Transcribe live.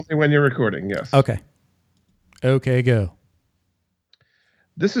When you're recording, yes. Okay. Okay, go.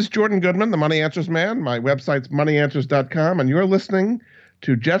 This is Jordan Goodman, the Money Answers Man. My website's moneyanswers.com, and you're listening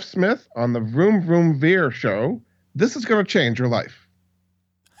to Jeff Smith on the Vroom Vroom Veer show. This is going to change your life.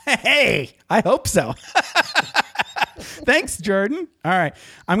 Hey, I hope so. Thanks, Jordan. All right.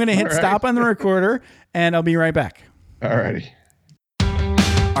 I'm going to hit stop on the recorder, and I'll be right back. All righty.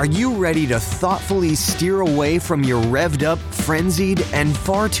 Are you ready to thoughtfully steer away from your revved up, frenzied, and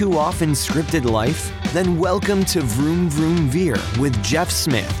far too often scripted life? Then welcome to Vroom Vroom Veer with Jeff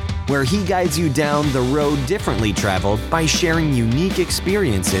Smith, where he guides you down the road differently traveled by sharing unique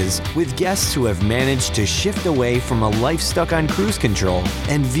experiences with guests who have managed to shift away from a life stuck on cruise control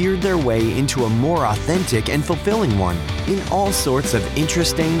and veered their way into a more authentic and fulfilling one in all sorts of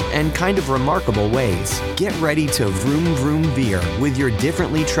interesting and kind of remarkable ways. Get ready to Vroom Vroom Veer with your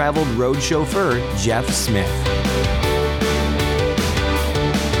differently traveled road chauffeur, Jeff Smith.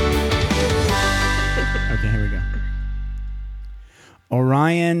 Okay, here we go.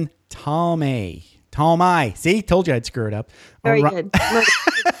 Orion Talmai. See, told you I'd screw it up. Very good.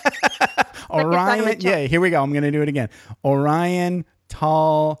 Orion. Yeah, here we go. I'm going to do it again. Orion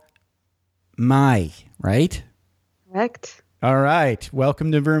Talmai, right? Correct. All right.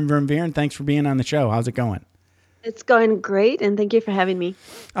 Welcome to Vroom Vroom Veer, and thanks for being on the show. How's it going? It's going great, and thank you for having me.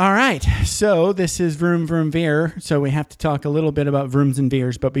 All right. So this is Vroom Vroom Veer, so we have to talk a little bit about vrooms and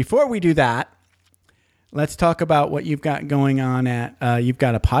veers. But before we do that, let's talk about what you've got going on at, you've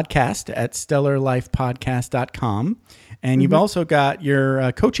got a podcast at stellarlifepodcast.com, and you've also got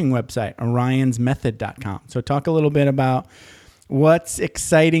your coaching website, orionsmethod.com. So talk a little bit about what's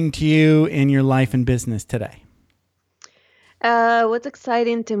exciting to you in your life and business today. What's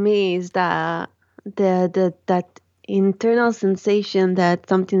exciting to me is that that internal sensation that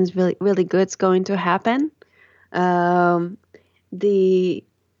something's really, really good's going to happen.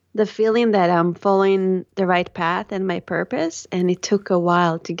 The feeling that I'm following the right path and my purpose, and it took a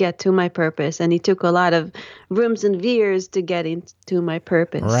while to get to my purpose, and it took a lot of rooms and veers to get into my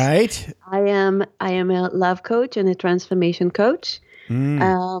purpose. Right. I am a love coach and a transformation coach.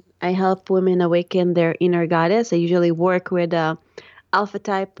 I help women awaken their inner goddess. I usually work with alpha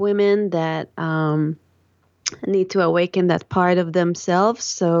type women that need to awaken that part of themselves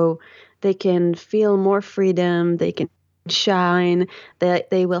so they can feel more freedom, they can shine,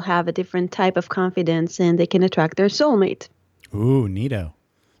 that they will have a different type of confidence, and they can attract their soulmate. Ooh, neato.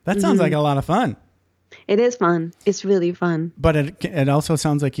 That sounds like a lot of fun. It is fun. It's really fun. But it also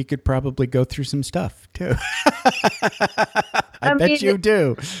sounds like you could probably go through some stuff too. I bet you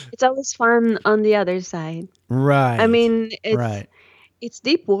do. It's always fun on the other side. Right. I mean, it's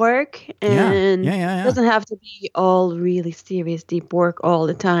deep work, and it doesn't have to be all really serious deep work all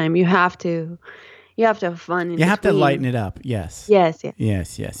the time. You have to have fun. You have to lighten it up. Yes. Yes.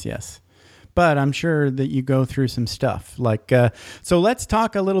 But I'm sure that you go through some stuff. So let's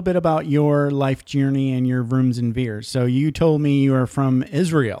talk a little bit about your life journey and your vrooms and veers. So you told me you are from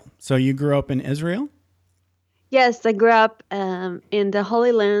Israel. So you grew up in Israel? Yes, I grew up in the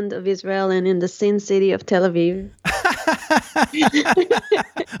Holy Land of Israel and in the Sin City of Tel Aviv.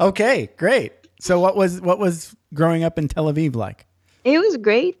 Okay, great. So what was growing up in Tel Aviv like? It was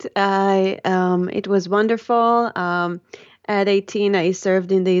great. It was wonderful. At 18, I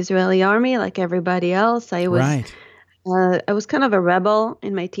served in the Israeli army like everybody else. I was kind of a rebel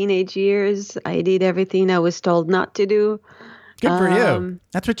in my teenage years. I did everything I was told not to do. Good for you.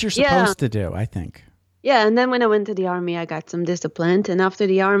 That's what you're supposed to do, I think. Yeah, and then when I went to the army, I got some discipline. And after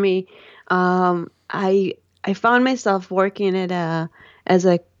the army, I found myself working as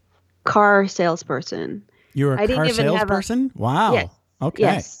a car salesperson. You were a car salesperson? Wow. Yes. Okay.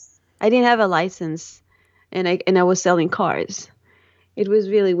 Yes. I didn't have a license, and I was selling cars. It was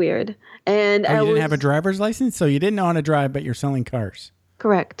really weird. And you didn't have a driver's license, so you didn't know how to drive, but you're selling cars.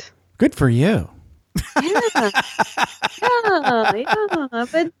 Correct. Good for you. Yeah.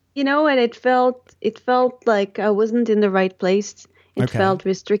 But you know what? It felt like I wasn't in the right place. It felt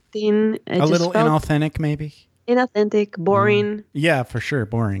restricting. A little inauthentic, maybe. Inauthentic, boring. Yeah, for sure,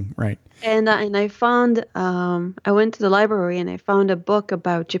 boring. Right. And I found I went to the library and I found a book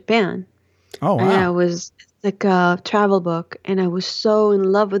about Japan. Oh wow! And I was like a travel book, and I was so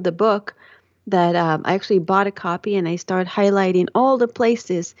in love with the book that I actually bought a copy and I started highlighting all the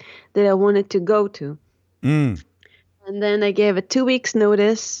places that I wanted to go to. And then I gave a 2 weeks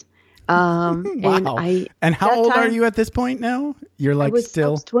notice. Wow. And how old are you at this point now? You're like I was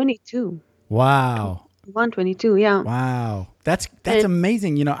 22. Wow. 122, yeah. Wow. That's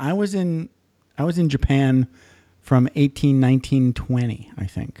amazing. You know, I was in Japan from 18, 19, 20, I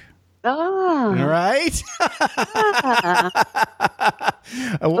think. Oh. Right?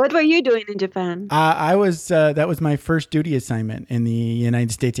 What were you doing in Japan? I was that was my first duty assignment in the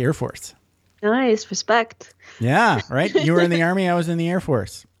United States Air Force. Nice. Respect. Yeah, right. You were in the Army. I was in the Air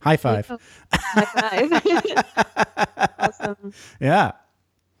Force. High five. High five. Awesome. Yeah.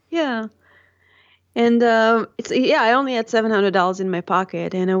 Yeah. And I only had $700 in my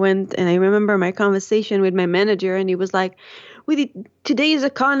pocket, and I went and I remember my conversation with my manager, and he was like, "With today's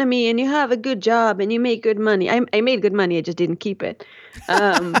economy, and you have a good job, and you make good money." I made good money, I just didn't keep it.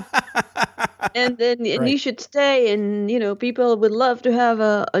 And you should stay, and people would love to have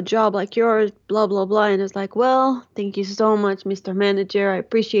a job like yours, blah blah blah. And it's like, well, thank you so much, Mr. Manager. I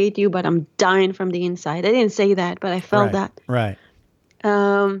appreciate you, but I'm dying from the inside. I didn't say that, but I felt that. Right.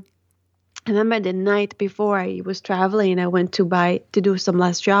 I remember the night before I was traveling, I went to do some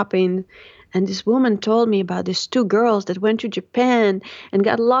last shopping, and this woman told me about these two girls that went to Japan and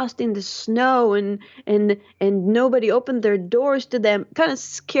got lost in the snow, and nobody opened their doors to them. Kind of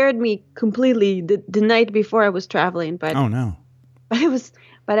scared me completely the night before I was traveling. But oh no!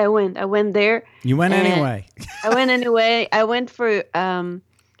 But I went. I went there. You went anyway. I went anyway. I went for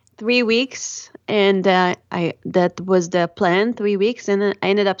 3 weeks, and that was the plan, 3 weeks, and then I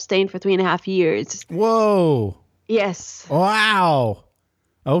ended up staying for 3.5 years. Whoa! Yes. Wow.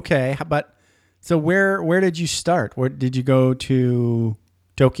 Okay, but so where did you start? Where did you go to?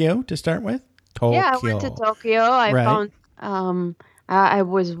 Tokyo to start with? Tokyo. Yeah, I went to Tokyo. I found I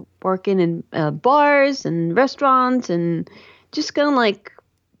was working in bars and restaurants, and just kind of like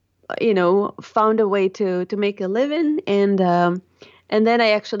found a way to make a living, and then I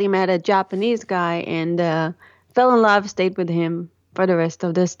actually met a Japanese guy and fell in love, stayed with him for the rest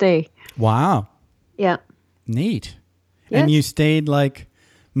of the stay. Wow. Yeah. Neat. Yes. And you stayed like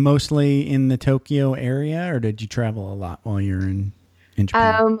mostly in the Tokyo area, or did you travel a lot while you were in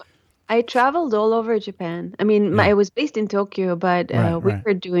Japan? I traveled all over Japan. I mean, I was based in Tokyo, but we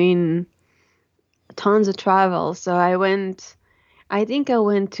were doing tons of travel. So I think I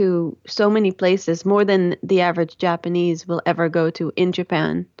went to so many places, more than the average Japanese will ever go to in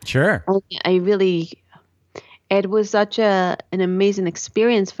Japan. Sure. It was such an amazing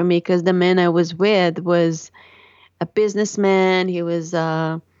experience for me, because the man I was with was a businessman. He was,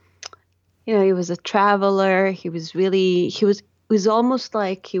 he was a traveler. He was almost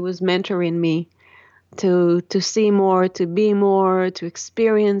like he was mentoring me to see more, to be more, to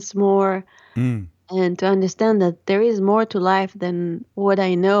experience more. And to understand that there is more to life than what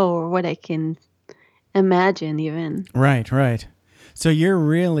I know or what I can imagine even. Right. So you're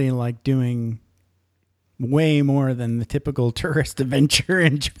really like doing way more than the typical tourist adventure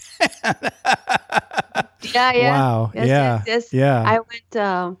in Japan. Yeah. Wow. Yes. Yeah. I went,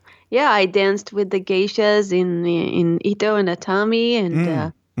 I danced with the geishas in Ito and Atami,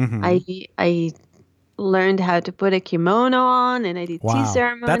 and I learned how to put a kimono on, and I did tea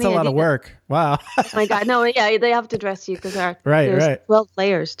ceremony. That's a lot of work. Wow. Oh my God. No, yeah, they have to dress you because there's 12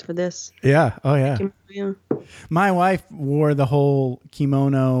 layers for this. Yeah. Oh yeah. Yeah. My wife wore the whole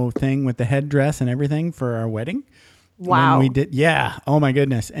kimono thing with the headdress and everything for our wedding. Wow. When we did. Yeah. Oh my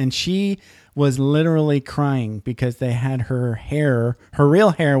goodness. And she was literally crying because they had her real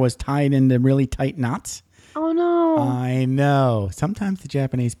hair was tied into really tight knots. Oh no. I know. Sometimes the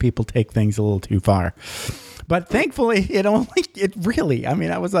Japanese people take things a little too far. But thankfully I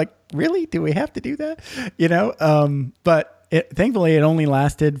was like, really? Do we have to do that? But thankfully it only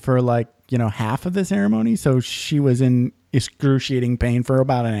lasted for like, half of the ceremony. So she was in excruciating pain for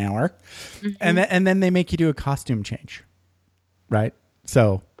about an hour. Mm-hmm. And then they make you do a costume change. Right?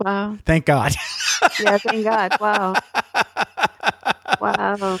 So wow. Thank God. Yeah, thank God. Wow.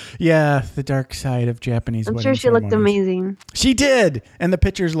 Wow. Yeah, the dark side of Japanese wedding I'm sure she looked amazing. She did. And the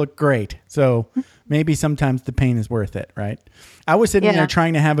pictures look great. So maybe sometimes the pain is worth it, right? I was sitting there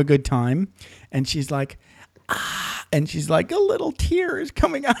trying to have a good time, and she's like, and she's like, a little tear is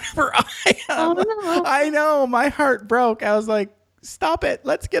coming out of her eye. Oh, no. I know. My heart broke. I was like, stop it.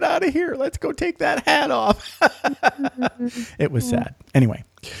 Let's get out of here. Let's go take that hat off. It was sad. Anyway,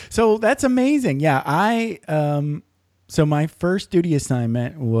 so that's amazing. Yeah, so my first duty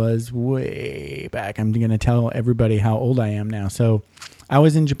assignment was way back. I'm going to tell everybody how old I am now. So I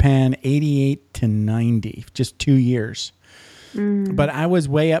was in Japan 88 to 90, just 2 years. But I was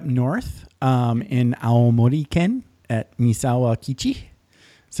way up north in Aomori-ken at Misawa Kichi.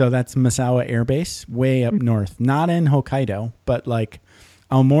 So that's Misawa Air Base, way up north. Not in Hokkaido, but like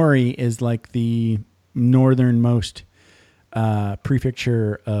Aomori is like the northernmost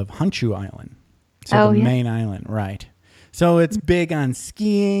prefecture of Honshu Island. So the main island, right. So it's big on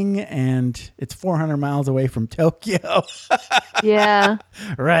skiing, and it's 400 miles away from Tokyo. Yeah.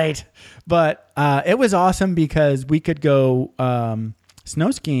 Right. But it was awesome because we could go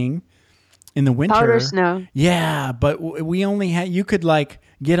snow skiing in the winter. Powder snow. Yeah, but we only had, you could like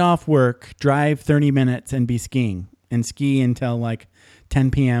get off work, drive 30 minutes and be skiing and ski until like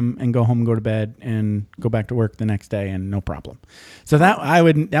 10 p.m. and go home and go to bed and go back to work the next day and no problem. So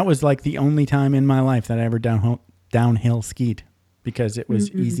that was like the only time in my life that I ever downhill skied because it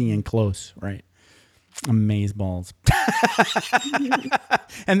was easy and close, right? Amaze balls.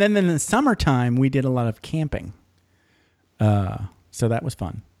 And then in the summertime, we did a lot of camping. So that was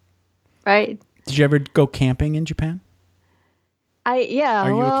fun. Right. Did you ever go camping in Japan? Are you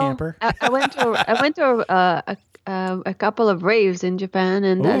a camper? I went to a couple of raves in Japan,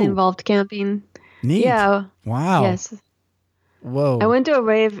 and that involved camping. Neat. Yeah. Wow. Yes. Whoa. I went to a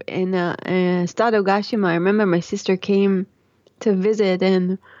rave in Sadogashima. I remember my sister came to visit,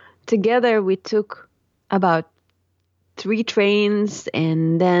 and together we took about 3 trains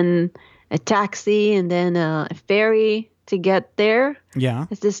and then a taxi and then a ferry to get there. Yeah.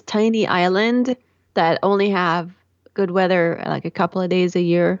 It's this tiny island that only have good weather like a couple of days a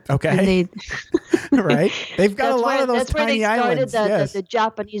year. Okay. Right. They've got a lot of those tiny islands. That's where they started the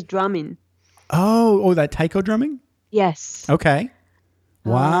Japanese drumming. Oh, that taiko drumming? Yes. Okay.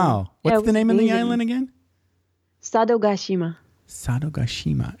 Wow. What's the name of the amazing. island again? Sadogashima.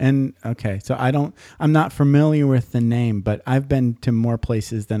 Sadogashima. And okay, so I'm not familiar with the name, but I've been to more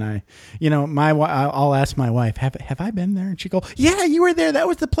places than I'll ask my wife, have I been there? And she go, yeah, you were there. That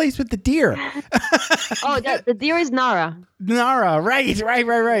was the place with the deer. The deer is Nara. Nara,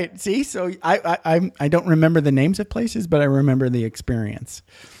 right. See, so I don't remember the names of places, but I remember the experience.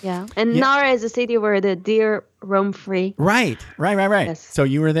 Yeah. And Nara is a city where the deer roam free. Right. Yes. So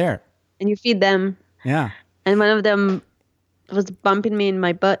you were there. And you feed them. Yeah. And one of them was bumping me in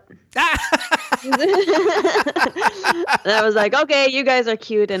my butt. And I was like, okay, you guys are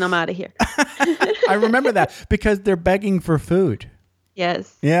cute and I'm out of here. I remember that because they're begging for food.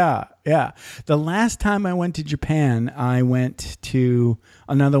 Yes. Yeah. The last time I went to Japan, I went to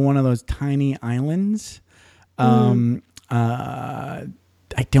another one of those tiny islands. I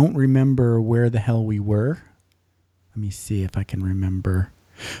don't remember where the hell we were. Let me see if I can remember.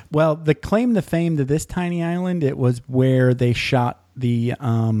 Well, the claim to fame to this tiny island, it was where they shot the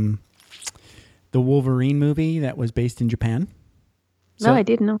Wolverine movie that was based in Japan. No, I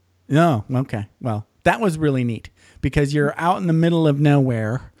didn't know. No, okay. Well, that was really neat because you're out in the middle of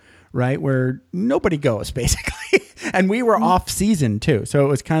nowhere, right, where nobody goes, basically. And we were off season, too. So it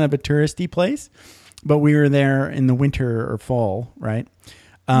was kind of a touristy place, but we were there in the winter or fall, right?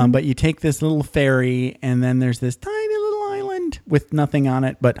 But you take this little ferry, and then there's this tiny little island with nothing on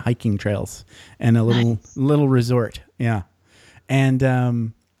it but hiking trails and a little resort. Yeah.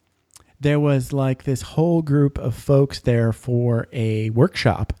 And there was like this whole group of folks there for a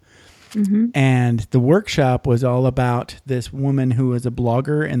workshop. Mm-hmm. And the workshop was all about this woman who was a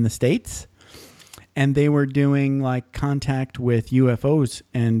blogger in the States. And they were doing like contact with UFOs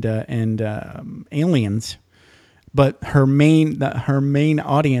and aliens. But her main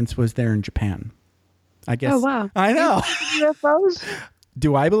audience was there in Japan, I guess. Oh, wow. I know. UFOs?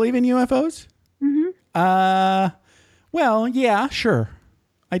 Do I believe in UFOs? Mm-hmm. Well, yeah, sure.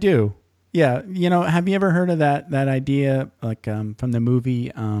 I do. Yeah. Have you ever heard of that idea, like from the movie,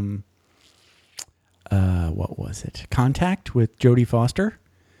 what was it? Contact with Jodie Foster?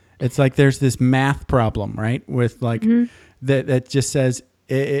 It's like there's this math problem, right? With like that just says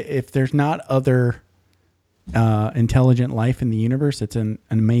if there's not other intelligent life in the universe, it's an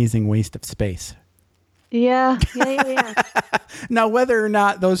amazing waste of space. Yeah. Now, whether or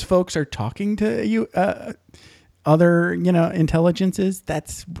not those folks are talking to you, other, intelligences,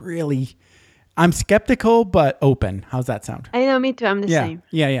 that's really, I'm skeptical, but open. How's that sound? I know, me too. I'm the same.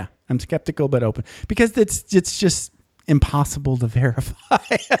 Yeah. I'm skeptical, but open because it's just impossible to verify.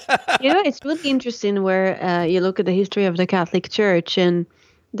 It's really interesting where you look at the history of the Catholic Church and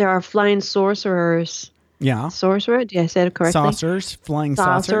there are flying sorcerers. Yeah. Sorcerer? Did I say it correctly? Saucers, flying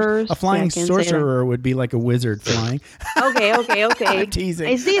saucers. A flying sorcerer would be like a wizard flying. Okay. I'm teasing.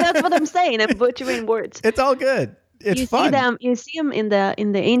 I see. That's what I'm saying. I'm butchering words. It's all good. It's fun. You see them in the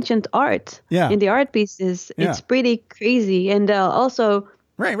ancient art. Yeah. In the art pieces. It's pretty crazy. And also.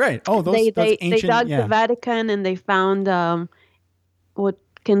 Right. Oh, those they ancient. They dug the Vatican and they found what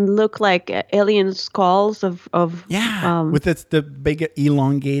can look like alien skulls of. With the big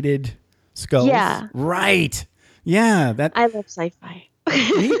elongated skulls. Yeah. Right. Yeah. I love sci-fi.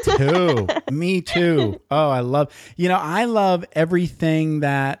 Me too. Me too. Oh, I love everything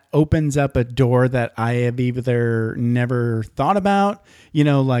that opens up a door that I have either never thought about,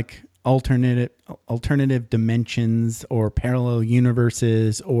 like alternative dimensions or parallel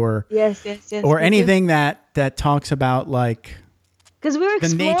universes or yes. or anything that talks about like because we're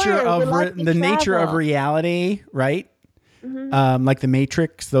the nature of reality, right? Mm-hmm. Like the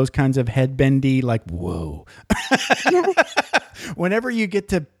Matrix, those kinds of head bendy, like, whoa. Whenever you get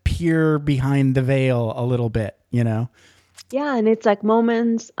to peer behind the veil a little bit, Yeah, and it's like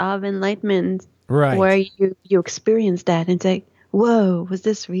moments of enlightenment, right? Where you experience that, and it's like, whoa, was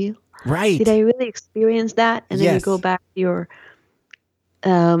this real? Right? Did I really experience that? And then yes. you go back to your,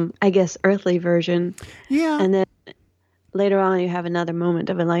 I guess, earthly version. Yeah. And then later on, you have another moment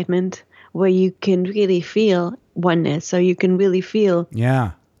of enlightenment where you can really feel oneness. So you can really feel,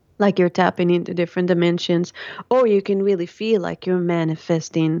 like you're tapping into different dimensions, or you can really feel like you're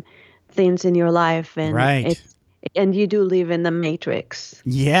manifesting things in your life, and right. And you do live in the Matrix.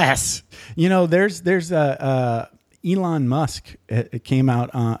 Yes, there's Elon Musk. It came out,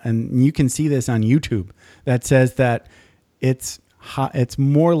 and you can see this on YouTube. That says that it's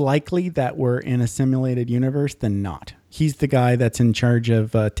more likely that we're in a simulated universe than not. He's the guy that's in charge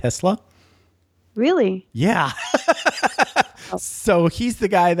of Tesla. Really? Yeah. So he's the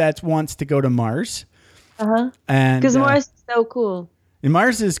guy that wants to go to Mars. And because Mars is so cool. And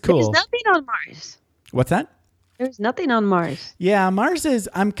Mars is cool. There's nothing on Mars. What's that? There's nothing on Mars. Yeah,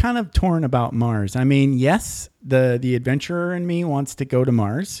 I'm kind of torn about Mars. I mean, yes, the adventurer in me wants to go to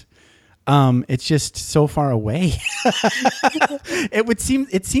Mars. It's just so far away.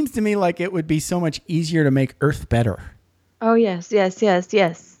 It seems to me like it would be so much easier to make Earth better. Oh, yes.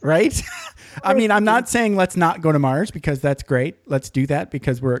 Right? I mean, I'm not saying let's not go to Mars because that's great. Let's do that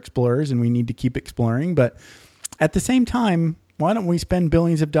because we're explorers and we need to keep exploring. But at the same time, why don't we spend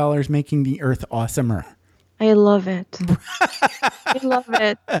billions of dollars making the Earth awesomer? I love it. I love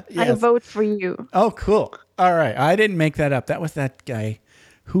it. Yes. I vote for you. Oh, cool. All right. I didn't make that up. That was that guy.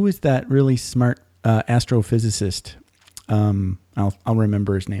 Who is that really smart astrophysicist? I'll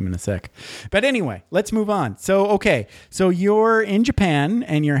remember his name in a sec. But anyway, let's move on. So, okay. So you're in Japan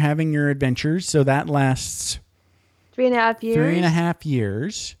and you're having your adventures. So that lasts 3.5 years. 3.5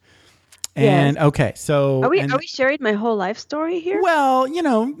 years. And yes. Okay, so are we sharing my whole life story here? Well,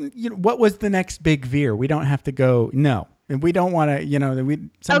 what was the next big veer? We don't have to go. No, we don't want to.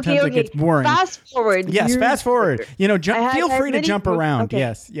 Sometimes it gets boring. Fast forward. Yes, fast forward. Feel free to jump around. Okay.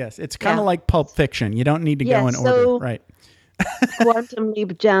 Yes. It's kind of like Pulp Fiction. You don't need to go in order, right? Quantum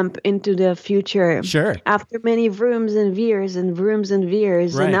leap jump into the future. Sure. After many vrooms and veers and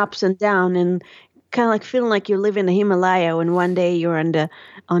right. and ups and down, and kind of like feeling like you live in the Himalaya, and one day you're on the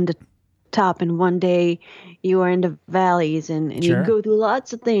top, and one day you are in the valleys, and sure. you go through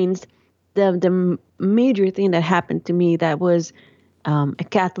lots of things. The major thing that happened to me that was a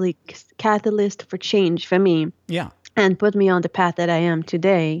catalyst for change for me. Yeah. And put me on the path that I am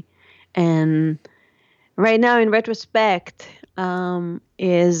today. And right now, in retrospect,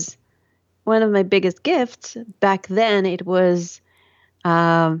 is one of my biggest gifts. Back then, it was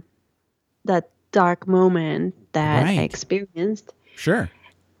that dark moment that I experienced. Sure.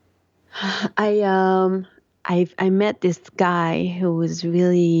 I met this guy who was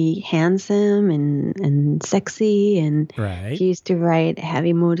really handsome and sexy, and he used to ride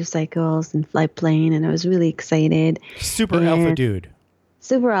heavy motorcycles and fly plane, and I was really excited. Super alpha dude.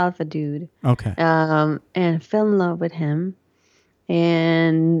 Okay. And fell in love with him,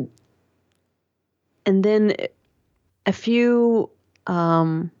 and then a few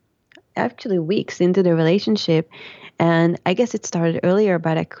actually weeks into the relationship, and I guess it started earlier,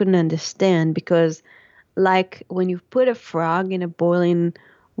 but I couldn't understand because, like, when you put a frog in a boiling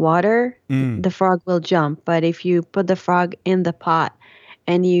water, the frog will jump. But if you put the frog in the pot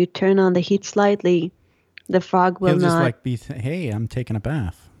and you turn on the heat slightly, the frog will He'll not. just like hey, I'm taking a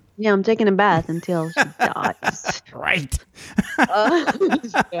bath. Yeah, I'm taking a bath until she dies. Right.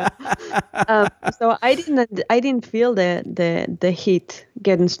 So I didn't feel the heat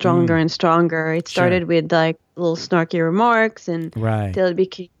getting stronger and stronger. It started with like little snarky remarks, and till it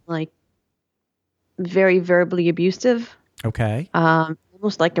became like very verbally abusive. Okay.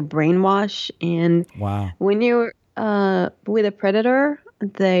 Almost like a brainwash. And when you're with a predator,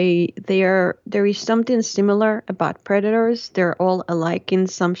 there is something similar about predators. They're all alike in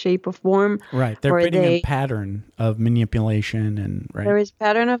some shape or form. Right. They're fitting a pattern of manipulation, and there is a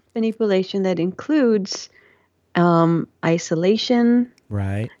pattern of manipulation that includes isolation.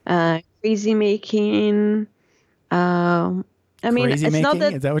 Right. Crazy making. Crazy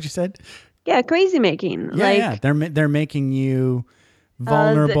making? Is that what you said? Yeah, crazy making. Yeah, They're making you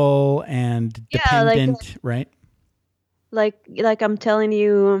vulnerable and dependent, right? Like I'm telling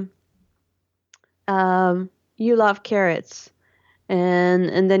you, you love carrots,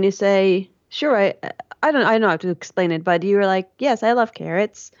 and then you say, sure, I don't know how to explain it, but you're like, yes, I love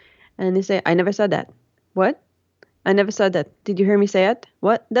carrots, and you say, I never said that. What? I never said that. Did you hear me say it?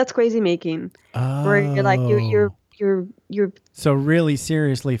 What? That's crazy making. Oh. Where you're like you're So really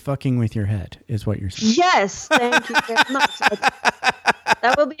seriously fucking with your head is what you're saying. Yes, thank you very much.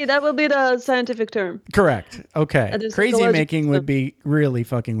 That will be the scientific term. Correct. Okay. Crazy making would be really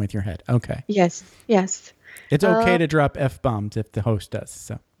fucking with your head. Okay. Yes. It's okay to drop F-bombs if the host does.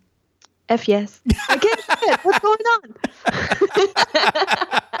 So. F yes. I can't say it. What's going on?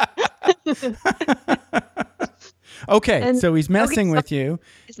 Okay, so he's messing with you.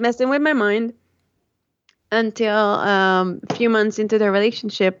 He's messing with my mind until a few months into the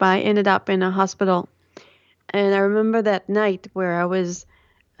relationship, I ended up in a hospital. And I remember that night where I was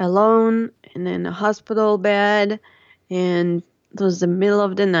alone and in a hospital bed, and it was the middle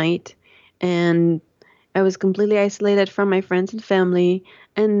of the night, and I was completely isolated from my friends and family.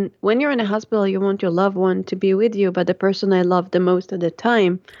 And when you're in a hospital, you want your loved one to be with you, but the person I loved the most at the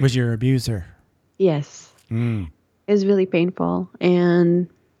time was your abuser. Yes. It was really painful. And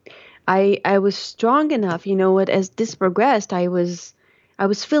I was strong enough, as this progressed, I was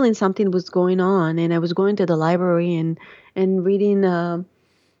feeling something was going on, and I was going to the library and reading,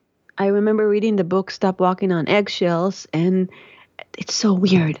 I remember reading the book, Stop Walking on Eggshells, and it's so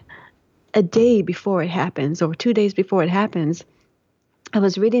weird. A day before it happens, or 2 days before it happens, I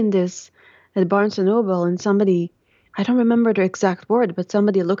was reading this at Barnes & Noble, and somebody, I don't remember the exact word, but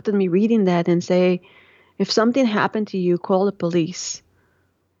somebody looked at me reading that and say, if something happened to you, call the police.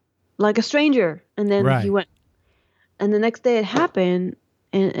 Like a stranger. And then he went. And the next day it happened,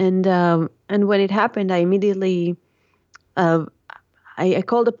 and when it happened, I immediately, I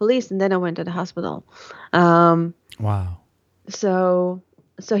called the police, and then I went to the hospital. Wow. So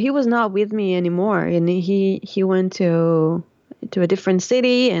he was not with me anymore, and he went to a different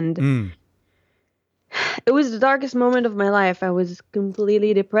city, and it was the darkest moment of my life. I was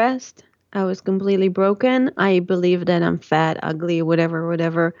completely depressed. I was completely broken. I believed that I'm fat, ugly, whatever.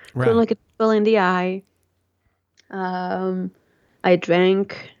 Right. Couldn't look at people in the eye. I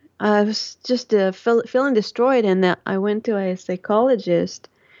drank. I was just feeling destroyed, and I went to a psychologist,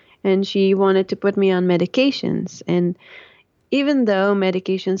 and she wanted to put me on medications. And even though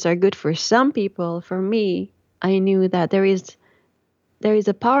medications are good for some people, for me, I knew that there is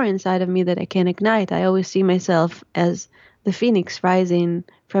a power inside of me that I can ignite. I always see myself as the phoenix rising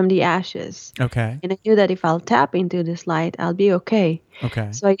from the ashes. Okay. And I knew that if I'll tap into this light, I'll be okay.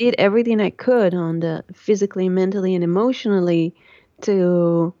 Okay. So I did everything I could on the physically, mentally, and emotionally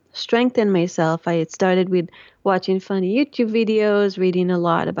to strengthen myself. I had started with watching funny YouTube videos, reading a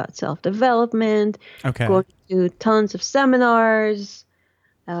lot about self-development, going to tons of seminars,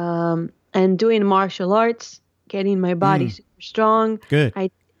 and doing martial arts, getting my body super strong. Good. I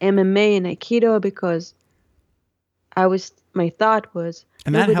did MMA and Aikido because my thought was...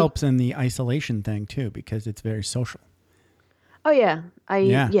 And that helps in the isolation thing too, because it's very social. Oh yeah.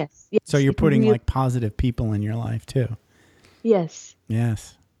 Yes. So you're putting like positive people in your life too. Yes.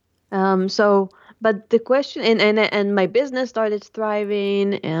 But the question, and my business started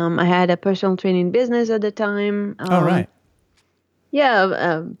thriving. I had a personal training business at the time. All right.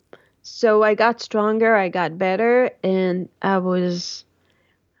 Yeah. So I got stronger, I got better, and everything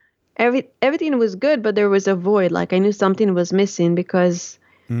was good, but there was a void. Like I knew something was missing because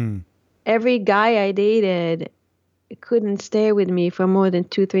every guy I dated couldn't stay with me for more than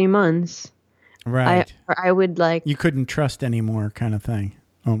 2-3 months. Right. I would like... You couldn't trust anymore kind of thing.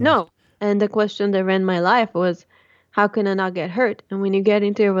 Almost. No. And the question that ran my life was, how can I not get hurt? And when you get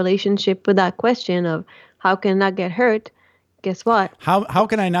into a relationship with that question of how can I not get hurt, guess what? How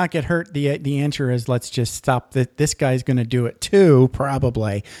can I not get hurt? The answer is let's just stop. This guy's going to do it too,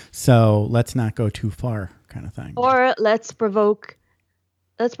 probably. So let's not go too far kind of thing. Or let's provoke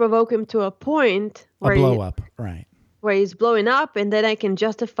him to a point where a blow up, right. Where he's blowing up, and then I can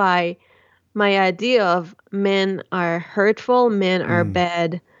justify my idea of men are hurtful, men are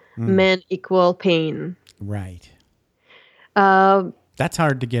bad, men equal pain. Right. That's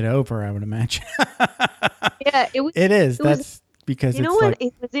hard to get over, I would imagine. Yeah, it is. That's because you know what?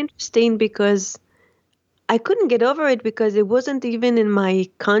 It was interesting because I couldn't get over it because it wasn't even in my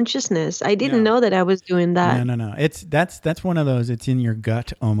consciousness. I didn't know that I was doing that. No. That's one of those. It's in your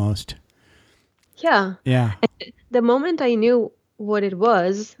gut almost. Yeah. Yeah. The moment I knew what it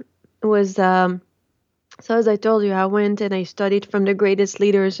was so as I told you, I went and I studied from the greatest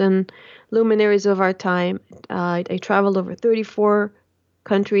leaders and luminaries of our time. I traveled over 34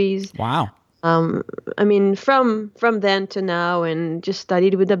 countries. Wow. I mean, from then to now, and just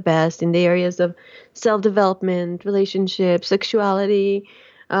studied with the best in the areas of self-development, relationships, sexuality,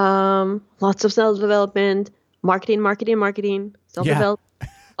 lots of self-development, marketing, self-development,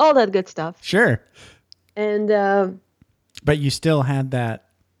 all that good stuff. Sure. And but you still had that.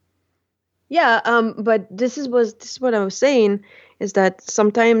 yeah, but this is what I was saying, is that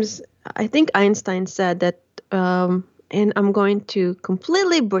sometimes I think Einstein said that, and I'm going to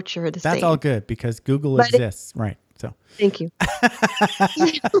completely butcher the That's saying. all good because Google But exists, right? So Thank you.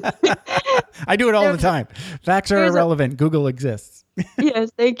 I do it all the time. Facts are there's a- irrelevant. Google exists.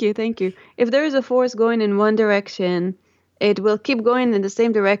 Yes, thank you. If there is a force going in one direction, it will keep going in the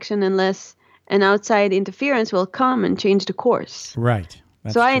same direction unless an outside interference will come and change the course. Right.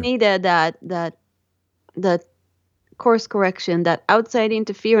 That's So I true. needed that course correction, that outside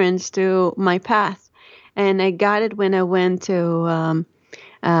interference to my path, and I got it when I went to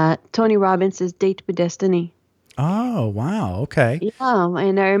Tony Robbins' Date with Destiny. Oh, wow. Okay. Yeah,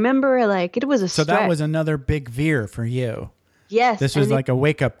 and I remember like it was a So stretch. that was another big veer for you. Yes. This was and like a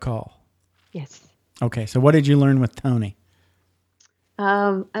wake-up call. yes. Okay. So what did you learn with Tony?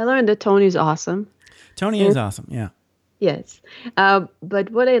 I learned that Tony's awesome. Tony is awesome. Yeah. Yes, but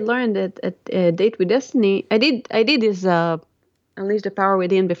what I learned at Date with Destiny, I did this Unleash the Power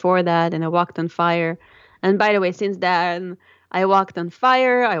Within before that, and I walked on fire. And by the way, since then, I walked on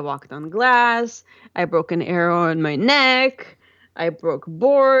fire, I walked on glass, I broke an arrow in my neck, I broke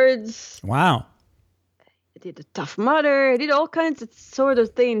boards, Wow. I did a Tough Mudder, I did all kinds of sort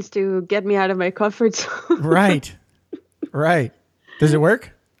of things to get me out of my comfort zone. Right. Right. Does it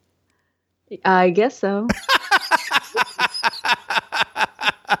work? I guess so.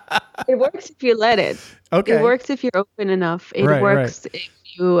 It works if you let it. Okay. It works if you're open enough. It Right, works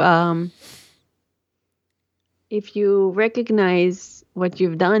if you recognize what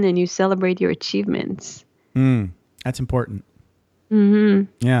you've done and you celebrate your achievements. That's important.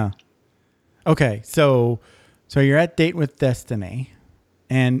 Yeah. Okay. So you're at Date with Destiny,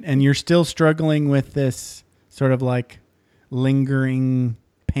 and you're still struggling with this sort of like lingering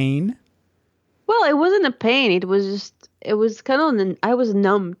pain. Well, it wasn't a pain. It was kind of, I was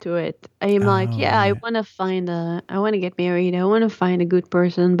numb to it. I'm like, yeah, I right. want to get married. I want to find a good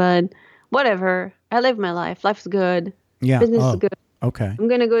person, but whatever. I live my life. Life's good. Yeah. Business Oh, is good. okay. I'm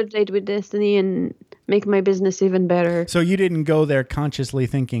going to go to Date with Destiny and make my business even better. So you didn't go there consciously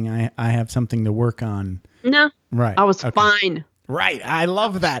thinking I have something to work on. No, Right. I was Okay. fine. Right. I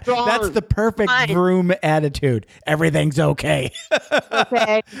love that. Strong. That's the perfect Fine. Vroom attitude. Everything's okay.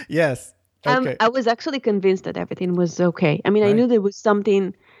 Okay. Yes. Okay. I was actually convinced that everything was okay. I mean, I Right. knew there was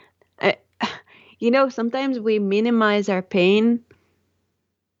something. Sometimes we minimize our pain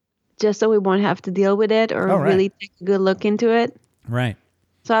just so we won't have to deal with it or Oh, right. really take a good look into it. Right.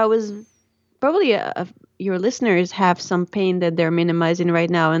 So I was probably your listeners have some pain that they're minimizing right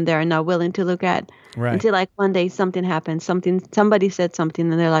now and they're not willing to look at Right. until like one day something happens, somebody said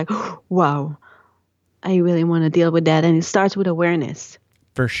something and they're like, wow, I really want to deal with that. And it starts with awareness.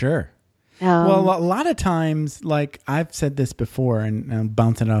 For sure. Well, a lot of times, like I've said this before, and I'm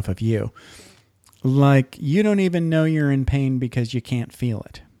bouncing it off of you, like you don't even know you're in pain because you can't feel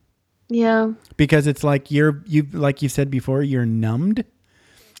it. Yeah. Because it's like like you said before, you're numbed.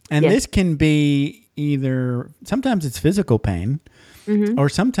 And Yes. this can be sometimes it's physical pain, or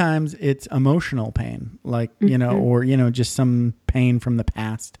sometimes it's emotional pain, like, or, just some pain from the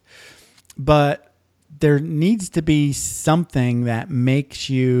past. But there needs to be something that makes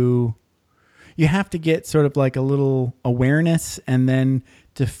you have to get sort of like a little awareness, and then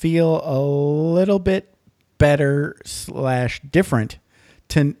to feel a little bit better / different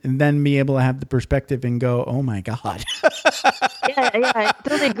to then be able to have the perspective and go, oh my God. Yeah, I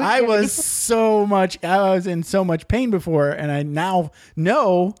totally agree. I was in so much pain before, and I now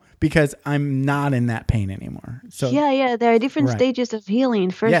know because I'm not in that pain anymore. So Yeah, there are different Right. stages of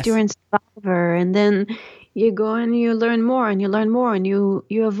healing. First, Yes. you're in survivor, and then you go and you learn more, and you learn more, and you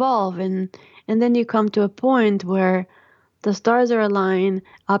evolve, and then you come to a point where the stars are aligned,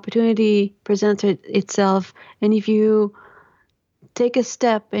 opportunity presents itself, and if you take a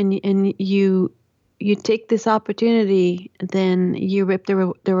step and you take this opportunity, then you reap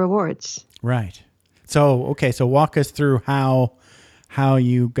the rewards. Right. So, okay. So walk us through how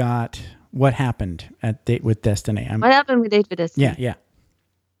you got, what happened at Date with Destiny. What happened with Date with Destiny? Yeah.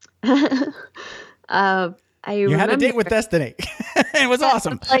 You had a date with Destiny. It was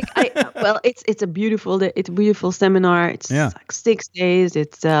awesome. It's a beautiful seminar. It's like 6 days.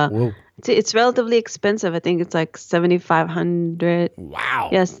 Whoa. It's relatively expensive. I think it's like $7,500. Wow.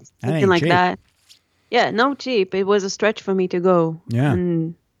 Yes, That something ain't like cheap. that. no cheap. It was a stretch for me to go. Yeah.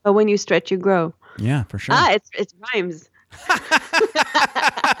 But when you stretch, you grow. Yeah, for sure. It's rhymes.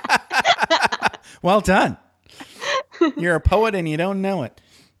 Well done. You're a poet and you don't know it.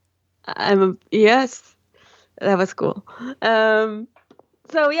 Yes, that was cool.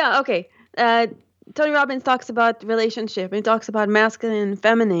 So yeah, okay. Tony Robbins talks about relationship. He talks about masculine and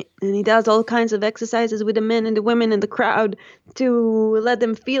feminine, and he does all kinds of exercises with the men and the women in the crowd to let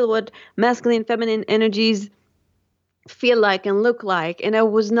them feel what masculine and feminine energies feel like and look like. And I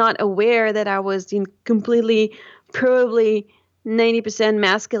was not aware that I was in completely, probably 90%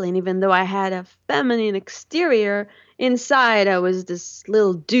 masculine, even though I had a feminine exterior. Inside, I was this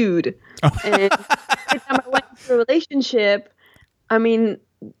little dude. And every time I went into a relationship, I mean,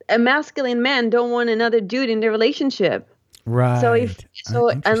 a masculine man don't want another dude in their relationship. Right. So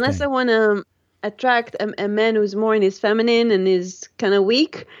unless I want to attract a man who's more in his feminine and is kind of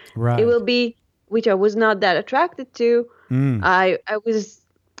weak, right. It will be, which I was not that attracted to. I was,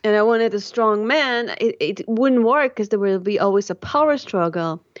 and I wanted a strong man. It wouldn't work because there will be always a power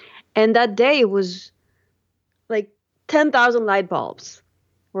struggle. And that day it was like 10,000 light bulbs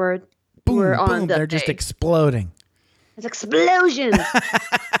were on that They're day. just exploding. It's explosions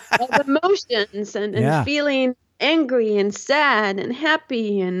of emotions and feeling angry and sad and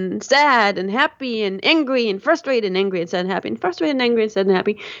happy and sad and happy and angry and frustrated and angry and sad and happy and frustrated and angry and sad and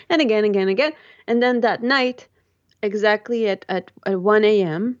happy and again. And then that night, exactly at 1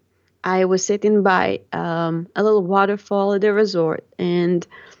 a.m., I was sitting by a little waterfall at the resort, and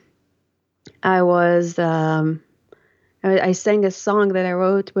I was I sang a song that I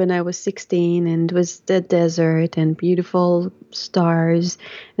wrote when I was 16, and it was the desert and beautiful stars.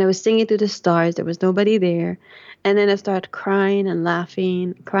 And I was singing to the stars. There was nobody there. And then I started crying and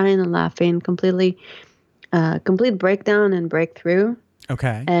laughing, complete breakdown and breakthrough.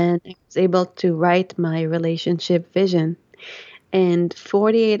 Okay. And I was able to write my relationship vision. And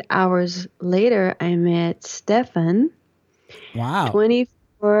 48 hours later, I met Stefan. Wow.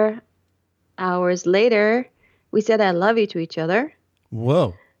 24 hours later, we said I love you to each other.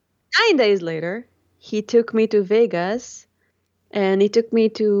 Whoa. 9 days later, he took me to Vegas, and he took me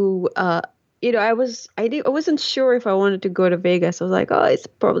to, I wasn't sure if I wanted to go to Vegas. I was like, oh, it's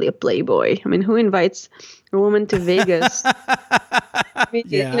probably a playboy. I mean, who invites a woman to Vegas?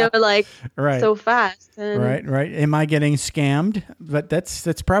 Right. So fast. And Right. Am I getting scammed? But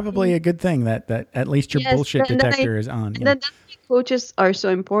that's probably a good thing that at least your bullshit detector is on. And then that's why coaches are so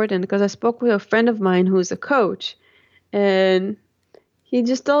important, because I spoke with a friend of mine who's a coach, and he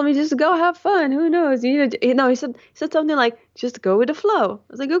just told me, just go have fun. Who knows? He said something like, just go with the flow.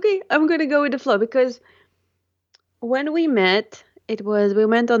 I was like, okay, I'm going to go with the flow, because when we met, we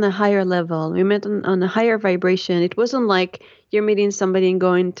met on a higher level. We met on a higher vibration. It wasn't like you're meeting somebody and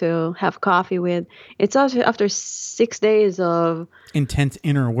going to have coffee with. It's after 6 days of intense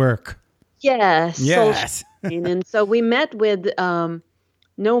inner work. Yes. Yes. And so we met with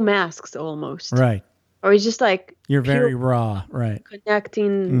no masks almost. Right. Or it's just like you're very raw, right?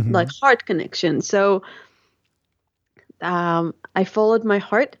 Connecting, like heart connection. So I followed my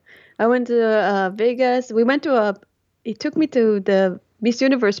heart. I went to Vegas. He took me to the Miss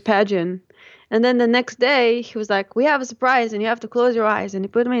Universe pageant. And then the next day he was like, we have a surprise and you have to close your eyes. And he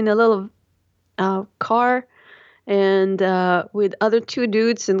put me in a little car and with other two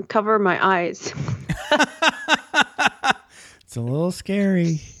dudes and cover my eyes. It's a little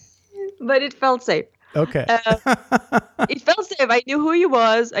scary. But it felt safe. Okay. It felt safe. I knew who he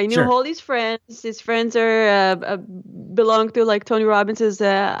was. I knew all his friends. His friends belong to like Tony Robbins'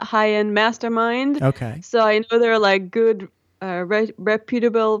 high-end mastermind. Okay. So I know they're like good,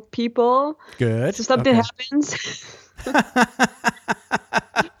 reputable people. Good. So something happens.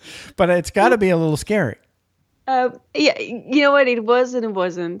 But it's got to be a little scary. Yeah, you know what? It was and it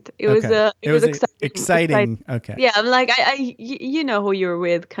wasn't. It was exciting. Okay. Yeah, I'm like, you know who you're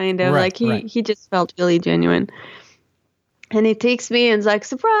with, kind of. Like he just felt really genuine. And he takes me and is like,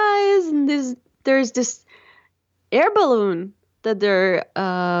 surprise! And there's this air balloon that they're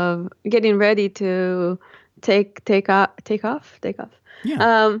getting ready to take off.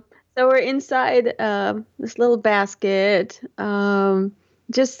 Yeah. So we're inside this little basket.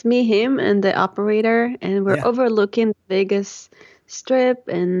 Just me, him, and the operator, and we're overlooking Vegas Strip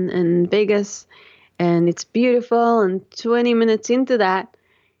and Vegas, and it's beautiful. And 20 minutes into that,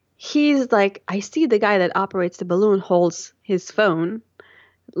 he's like, I see the guy that operates the balloon holds his phone,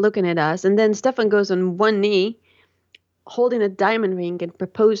 looking at us, and then Stefan goes on one knee, holding a diamond ring, and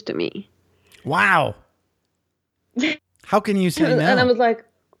proposed to me. Wow. How can you say no? And I was like,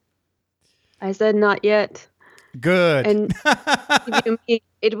 I said, not yet. Good. And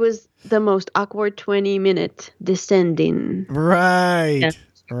it was the most awkward 20-minute descending. Right. Yeah.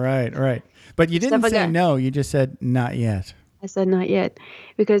 Right. But you didn't say no. You just said not yet. I said not yet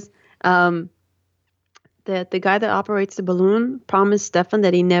because the guy that operates the balloon promised Stefan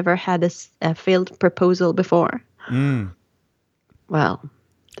that he never had a failed proposal before. Well,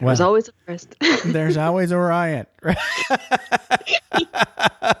 there's always a first. There's always a riot.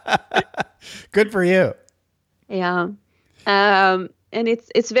 Good for you. Yeah. And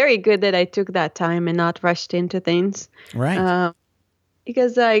it's very good that I took that time and not rushed into things. Right.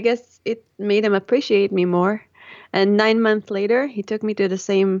 Because I guess it made him appreciate me more. And 9 months later, he took me to the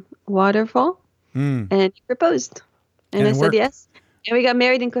same waterfall and he proposed. And I said yes. And we got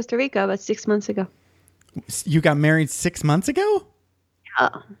married in Costa Rica about 6 months ago. You got married 6 months ago? Yeah.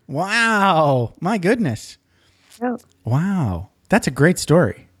 Wow. My goodness. Oh. Wow. That's a great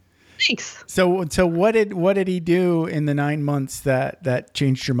story. Thanks. So what did he do in the 9 months that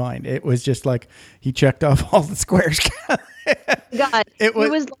changed your mind? It was just like he checked off all the squares. God,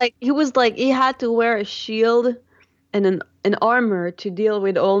 he was like he had to wear a shield and an armor to deal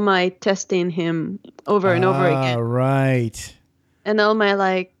with all my testing him over and over again. Right. And all my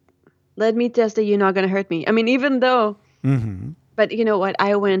like, let me test that you're not gonna hurt me. I mean, even though, but you know what?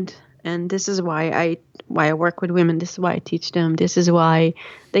 I went, and this is why I work with women. This is why I teach them. This is why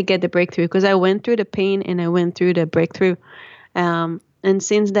they get the breakthrough, because I went through the pain and I went through the breakthrough. And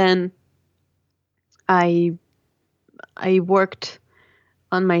since then, I worked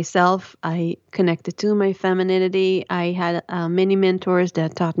on myself. I connected to my femininity. I had many mentors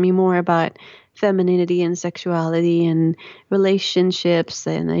that taught me more about femininity and sexuality and relationships.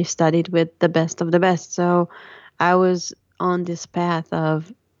 And I studied with the best of the best. So I was on this path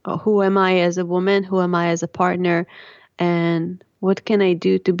of who am I as a woman? Who am I as a partner? And what can I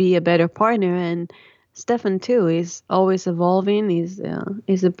do to be a better partner? And Stefan too is always evolving. He's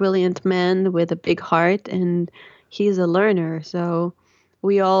a brilliant man with a big heart, and he's a learner. So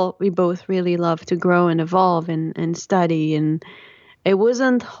we both really love to grow and evolve and study. And it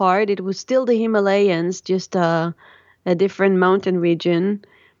wasn't hard. It was still the Himalayas, just a different mountain region.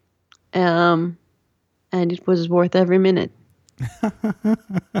 And it was worth every minute.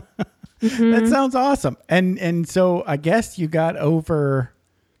 That sounds awesome. And so I guess you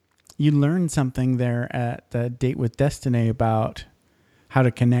learned something there at the Date with Destiny about how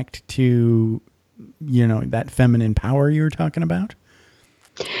to connect to, that feminine power you were talking about.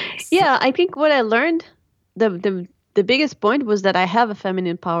 Yeah, I think what I learned, the biggest point was that I have a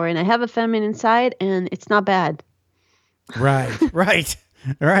feminine power and I have a feminine side, and it's not bad. Right.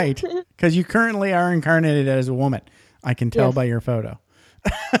 Because you currently are incarnated as a woman. I can tell by your photo.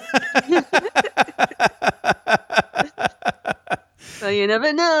 Well, you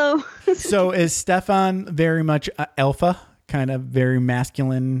never know. So is Stefan very much alpha, kind of very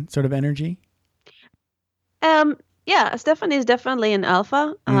masculine sort of energy? Yeah, Stefan is definitely an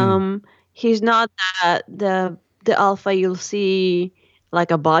alpha. He's not the alpha you'll see like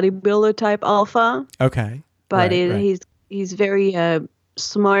a bodybuilder type alpha. Okay. But he's very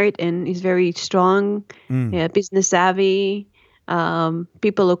smart, and he's very strong, business savvy.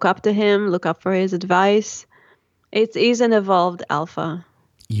 People look up to him, look up for his advice. He's an evolved alpha.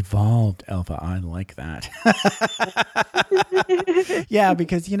 Evolved alpha. I like that. Yeah,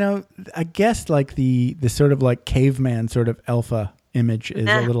 because, I guess like the sort of like caveman sort of alpha image is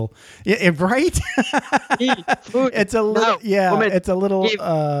a little, right? It's a little, it's a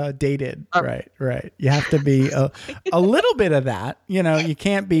little dated. Right. You have to be a little bit of that. You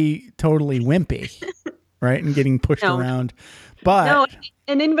can't be totally wimpy, right? And getting pushed around. But no,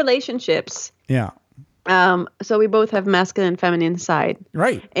 and in relationships. Yeah. So we both have masculine and feminine side.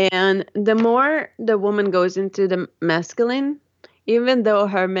 Right. And the more the woman goes into the masculine, even though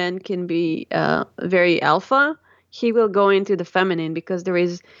her man can be very alpha, he will go into the feminine, because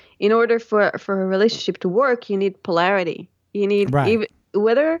in order for a relationship to work, you need polarity. You need,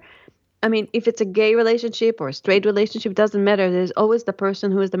 if it's a gay relationship or a straight relationship, doesn't matter. There's always the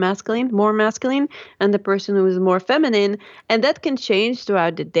person who is more masculine, and the person who is more feminine. And that can change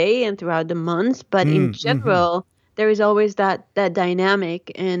throughout the day and throughout the months. But in general, there is always that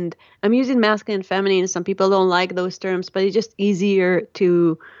dynamic. And I'm using masculine and feminine. Some people don't like those terms, but it's just easier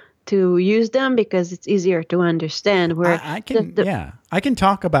to use them because it's easier to understand. Where I can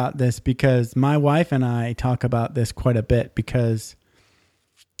talk about this because my wife and I talk about this quite a bit, because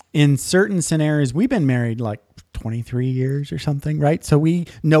in certain scenarios, we've been married like 23 years or something, right? So we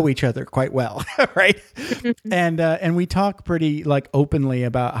know each other quite well, right? And we talk pretty like openly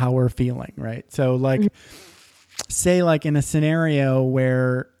about how we're feeling, right? So like, say like in a scenario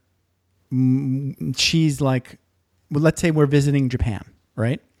where she's like let's say we're visiting Japan,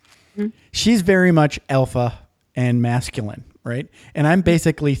 right? She's very much alpha and masculine, right? And I'm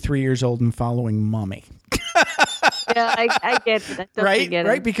basically 3 years old and following mommy. Yeah, I get it. I totally Right? get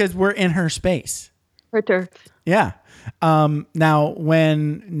Right? it. Because we're in her space. Her turf. Yeah. Now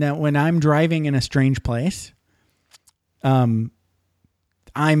when I'm driving in a strange place, I'm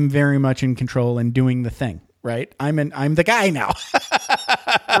very much in control and doing the thing, right? I'm the guy now.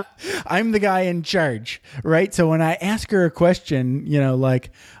 I'm the guy in charge, right? So when I ask her a question,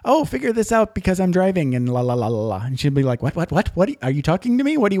 like, oh, figure this out because I'm driving and la la la la la, and she'll be like, what? Are you talking to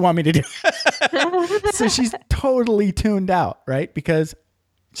me? What do you want me to do? So she's totally tuned out, right? Because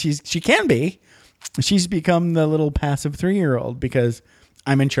she can be. She's become the little passive 3-year-old because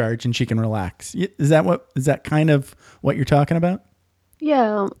I'm in charge and she can relax. Is that kind of what you're talking about?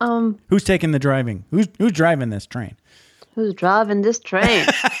 Yeah. Who's taking the driving? Who's driving this train? Who's driving this train?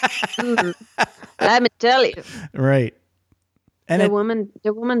 Let me tell you. Right. And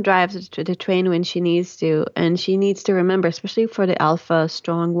The woman drives the train when she needs to, and she needs to remember, especially for the alpha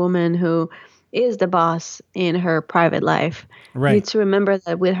strong woman who is the boss in her private life, Right. needs to remember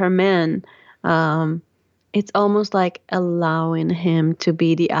that with her man, it's almost like allowing him to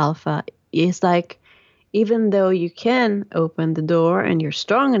be the alpha. It's like, even though you can open the door and you're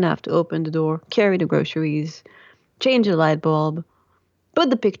strong enough to open the door, carry the groceries, change the light bulb, put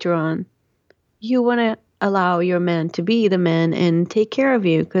the picture on, you want to allow your man to be the man and take care of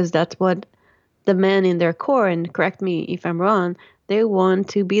you, because that's what the men in their core, and correct me if I'm wrong, they want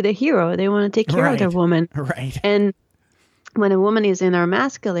to be the hero. They want to take care of their woman. Right. And when a woman is in her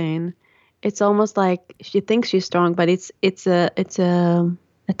masculine, it's almost like she thinks she's strong, but it's a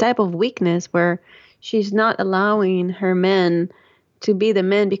type of weakness where she's not allowing her man to be the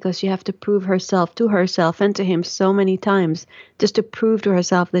man, because she have to prove herself to herself and to him so many times just to prove to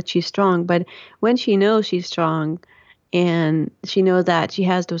herself that she's strong. But when she knows she's strong and she knows that she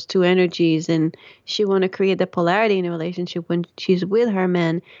has those two energies and she want to create the polarity in a relationship when she's with her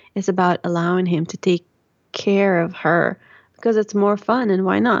man, it's about allowing him to take care of her because it's more fun, and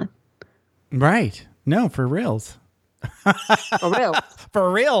why not? Right. No, for reals. For real.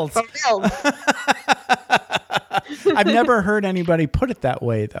 For reals. For real. I've never heard anybody put it that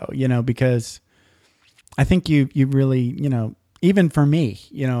way, though, because I think you really, even for me,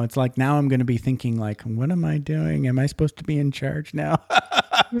 it's like now I'm going to be thinking like, what am I doing? Am I supposed to be in charge now?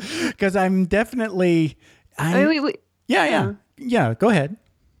 Because I'm definitely, yeah, go ahead.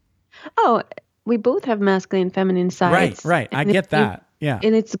 Oh, we both have masculine and feminine sides. Right. I get that. Yeah.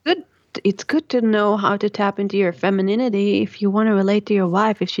 And it's good to know how to tap into your femininity if you want to relate to your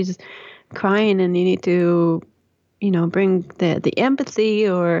wife. If she's crying and you need to, bring the empathy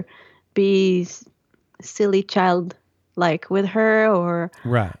or be silly child-like with her, or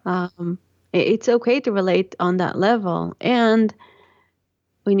right. It's okay to relate on that level. And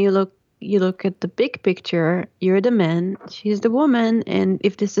when you look at the big picture, you're the man, she's the woman, and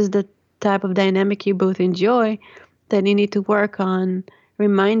if this is the type of dynamic you both enjoy, then you need to work on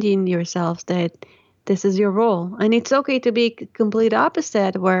reminding yourselves that this is your role. And it's okay to be complete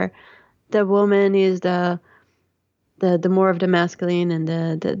opposite, where the woman is the more of the masculine and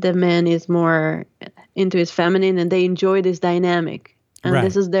the man is more into his feminine, and they enjoy this dynamic. And Right.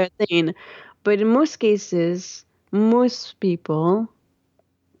 This is their thing. But in most cases, most people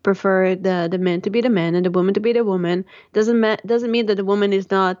prefer the man to be the man and the woman to be the woman. Doesn't mean that the woman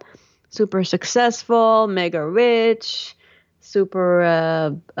is not super successful, mega rich,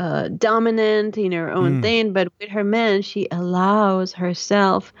 super dominant in her own thing, but with her man, she allows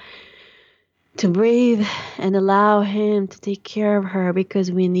herself to breathe and allow him to take care of her,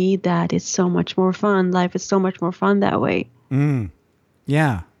 because we need that. It's so much more fun. Life is so much more fun that way.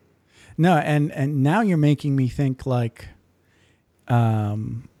 Yeah. No, and now you're making me think like,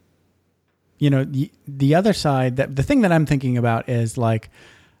 the other side, that the thing that I'm thinking about is like,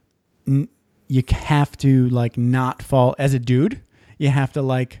 you have to like not fall as a dude. You have to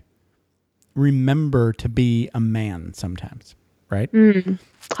like remember to be a man sometimes, right?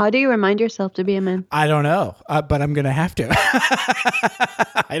 How do you remind yourself to be a man? I don't know, but I'm gonna have to.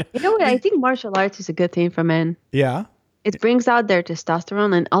 You know what? I think martial arts is a good thing for men. Yeah. It brings out their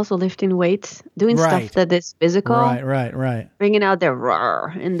testosterone, and also lifting weights, doing Right. stuff that is physical. Right. Bringing out their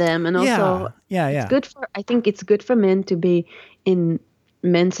roar in them, and also Yeah. it's good for. I think it's good for men to be in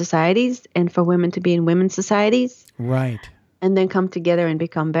men's societies, and for women to be in women's societies, Right. and then come together and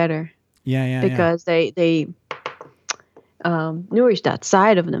become better, Yeah. because they nourish that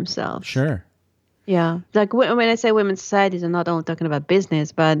side of themselves. Sure. Yeah, like when I say women's societies, I'm not only talking about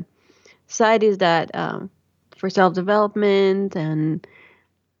business, but societies that for self-development and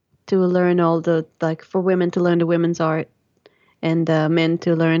to learn all the, like, for women to learn the women's art, and men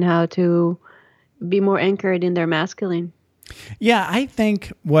to learn how to be more anchored in their masculine. Yeah, I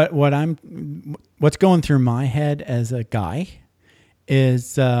think what's going through my head as a guy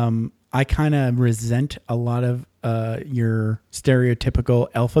is I kind of resent a lot of your stereotypical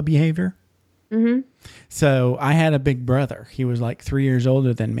alpha behavior. Mm-hmm. So I had a big brother. He was like 3 years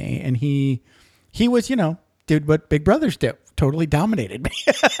older than me, and he was, did what big brothers do. Totally dominated me.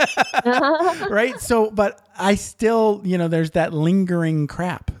 Right? So, but I still, there's that lingering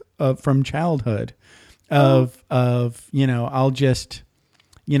crap from childhood of I'll just,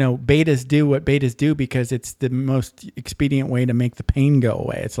 betas do what betas do because it's the most expedient way to make the pain go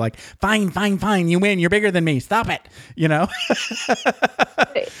away. It's like, fine, you win. You're bigger than me. Stop it.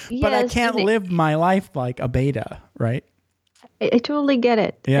 But I can't live my life like a beta, right? I totally get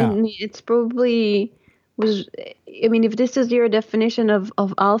it. Yeah. And it's probably if this is your definition of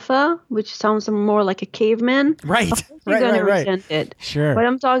alpha, which sounds more like a caveman, right? You're gonna resent it. Sure. But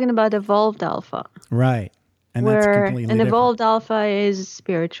I'm talking about evolved alpha. Right. And where that's completely an different. evolved alpha is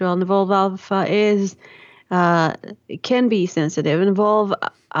spiritual. An evolved alpha is it can be sensitive. An evolved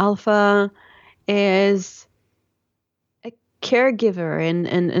alpha is a caregiver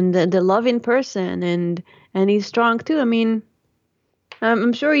and the loving person, and he's strong too. I mean,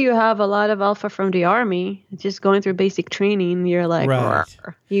 I'm sure you have a lot of alpha from the army. Just going through basic training, you're like, right.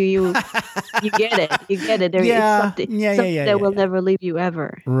 you get it. You get it. There is something that will never leave you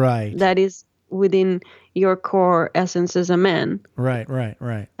ever. Right. That is within your core essence as a man. Right.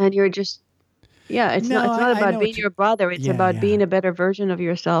 And you're just, it's not about being your brother. It's about being a better version of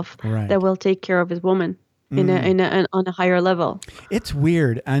yourself that will take care of his woman on a higher level. It's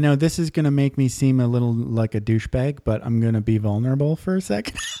weird. I know this is going to make me seem a little like a douchebag, but I'm going to be vulnerable for a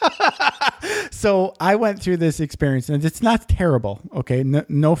second. So I went through this experience, and it's not terrible. Okay.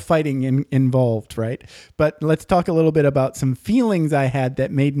 No fighting involved. Right. But let's talk a little bit about some feelings I had that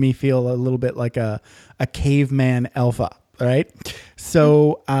made me feel a little bit like a caveman alpha. Right.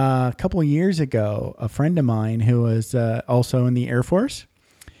 So a couple of years ago, a friend of mine who was also in the Air Force,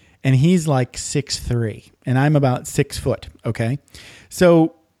 and he's like 6'3", and I'm about 6 foot. Okay.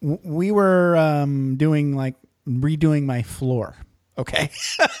 So we were redoing my floor. Okay.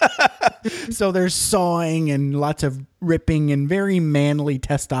 So there's sawing and lots of ripping and very manly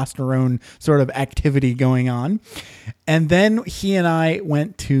testosterone sort of activity going on. And then he and I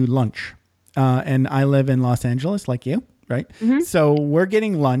went to lunch. And I live in Los Angeles like you, right? Mm-hmm. So we're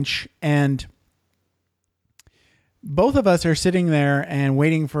getting lunch, and both of us are sitting there and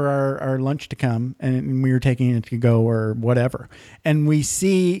waiting for our lunch to come, and we were taking it to go or whatever. And we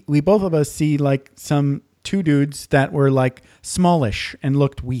both of us see like some two dudes that were like smallish and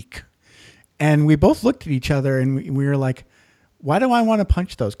looked weak. And we both looked at each other and we were like, why do I want to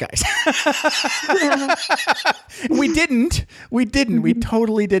punch those guys? We didn't. We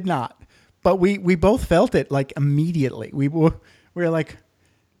totally did not. But we both felt it like immediately. We were like,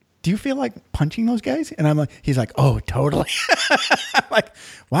 do you feel like punching those guys? And he's like, oh, totally. I'm like,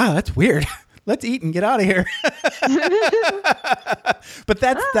 wow, that's weird. Let's eat and get out of here. But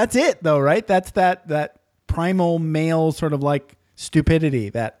that's it though, right? That's that primal male sort of like stupidity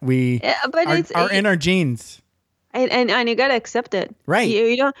that are in our genes. And you gotta accept it, right?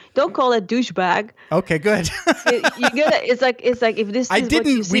 You don't call it douchebag. Okay, good. You gotta. It's like if this.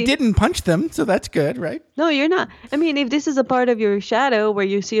 We didn't punch them, so that's good, right? No, you're not. I mean, if this is a part of your shadow where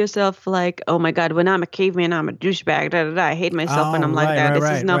you see yourself like, oh my God, when I'm a caveman, I'm a douchebag. Da, da, da, I hate myself when I'm like that.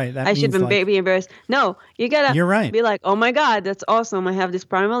 I should be embarrassed. No, you gotta. You're right. Be like, oh my God, that's awesome. I have these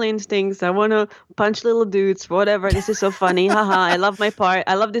primal instincts. I want to punch little dudes. Whatever. This is so funny. Haha. I love my part.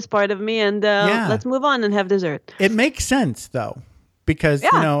 I love this part of me. And let's move on and have dessert. It makes sense though, because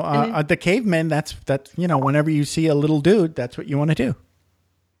the cavemen. That's whenever you see a little dude, that's what you want to do.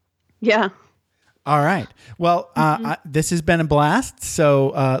 Yeah. All right. Well, this has been a blast.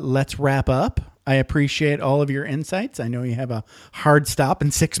 So let's wrap up. I appreciate all of your insights. I know you have a hard stop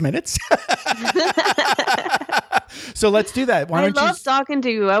in 6 minutes. So let's do that. I love talking to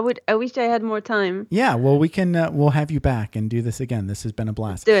you. I wish I had more time. Yeah. Well, we can. We'll have you back and do this again. This has been a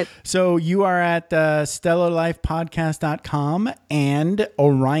blast. Let's do it. So you are at stellarlifepodcast.com and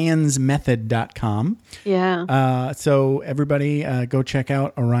orionsmethod.com. Yeah. So everybody go check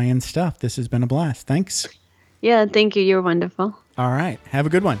out Orion's stuff. This has been a blast. Thanks. Yeah. Thank you. You're wonderful. All right. Have a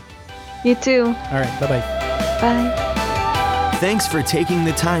good one. You too. All right. Bye-bye. Bye. Thanks for taking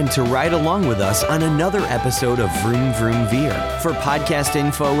the time to ride along with us on another episode of Vroom Vroom Veer. For podcast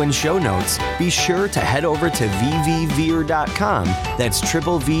info and show notes, be sure to head over to vvveer.com. That's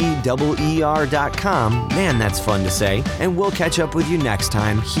VVER.com. Man, that's fun to say. And we'll catch up with you next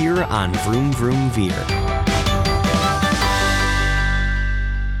time here on Vroom Vroom Veer.